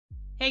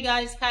Hey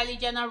guys, Kylie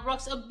Jenner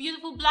rocks a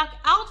beautiful black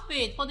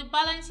outfit for the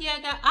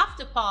Balenciaga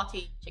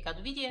Afterparty. Check out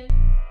the video.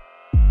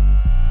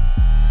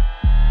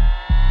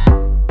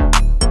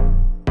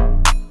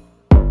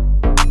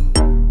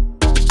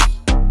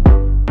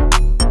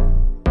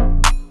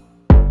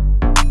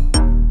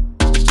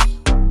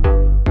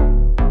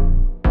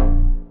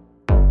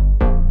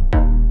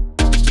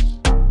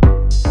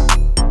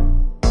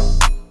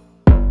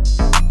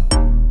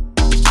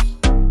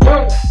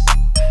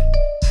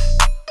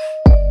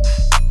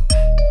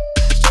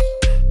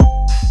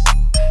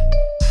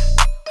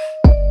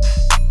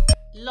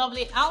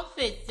 Lovely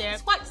outfit there.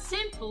 It's quite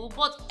simple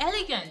but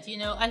elegant, you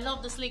know. I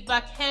love the slick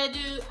back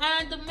hairdo,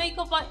 and the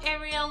makeup by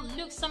Ariel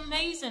looks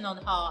amazing on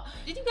her.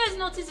 Did you guys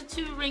notice the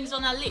two rings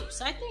on her lips?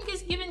 I think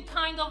it's giving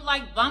kind of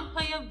like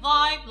vampire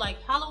vibe,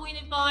 like Halloween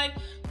vibe.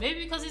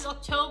 Maybe because it's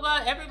October,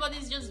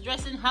 everybody's just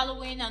dressing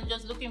Halloween and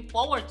just looking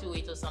forward to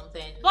it or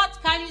something. But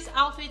Kylie's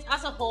outfit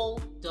as a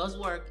whole does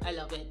work. I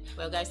love it.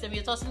 Well guys, tell me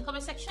your thoughts in the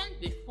comment section.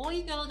 Before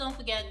you go, don't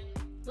forget,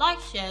 like,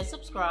 share,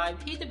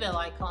 subscribe, hit the bell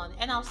icon,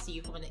 and I'll see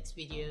you for my next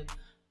video.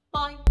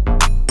 Bye.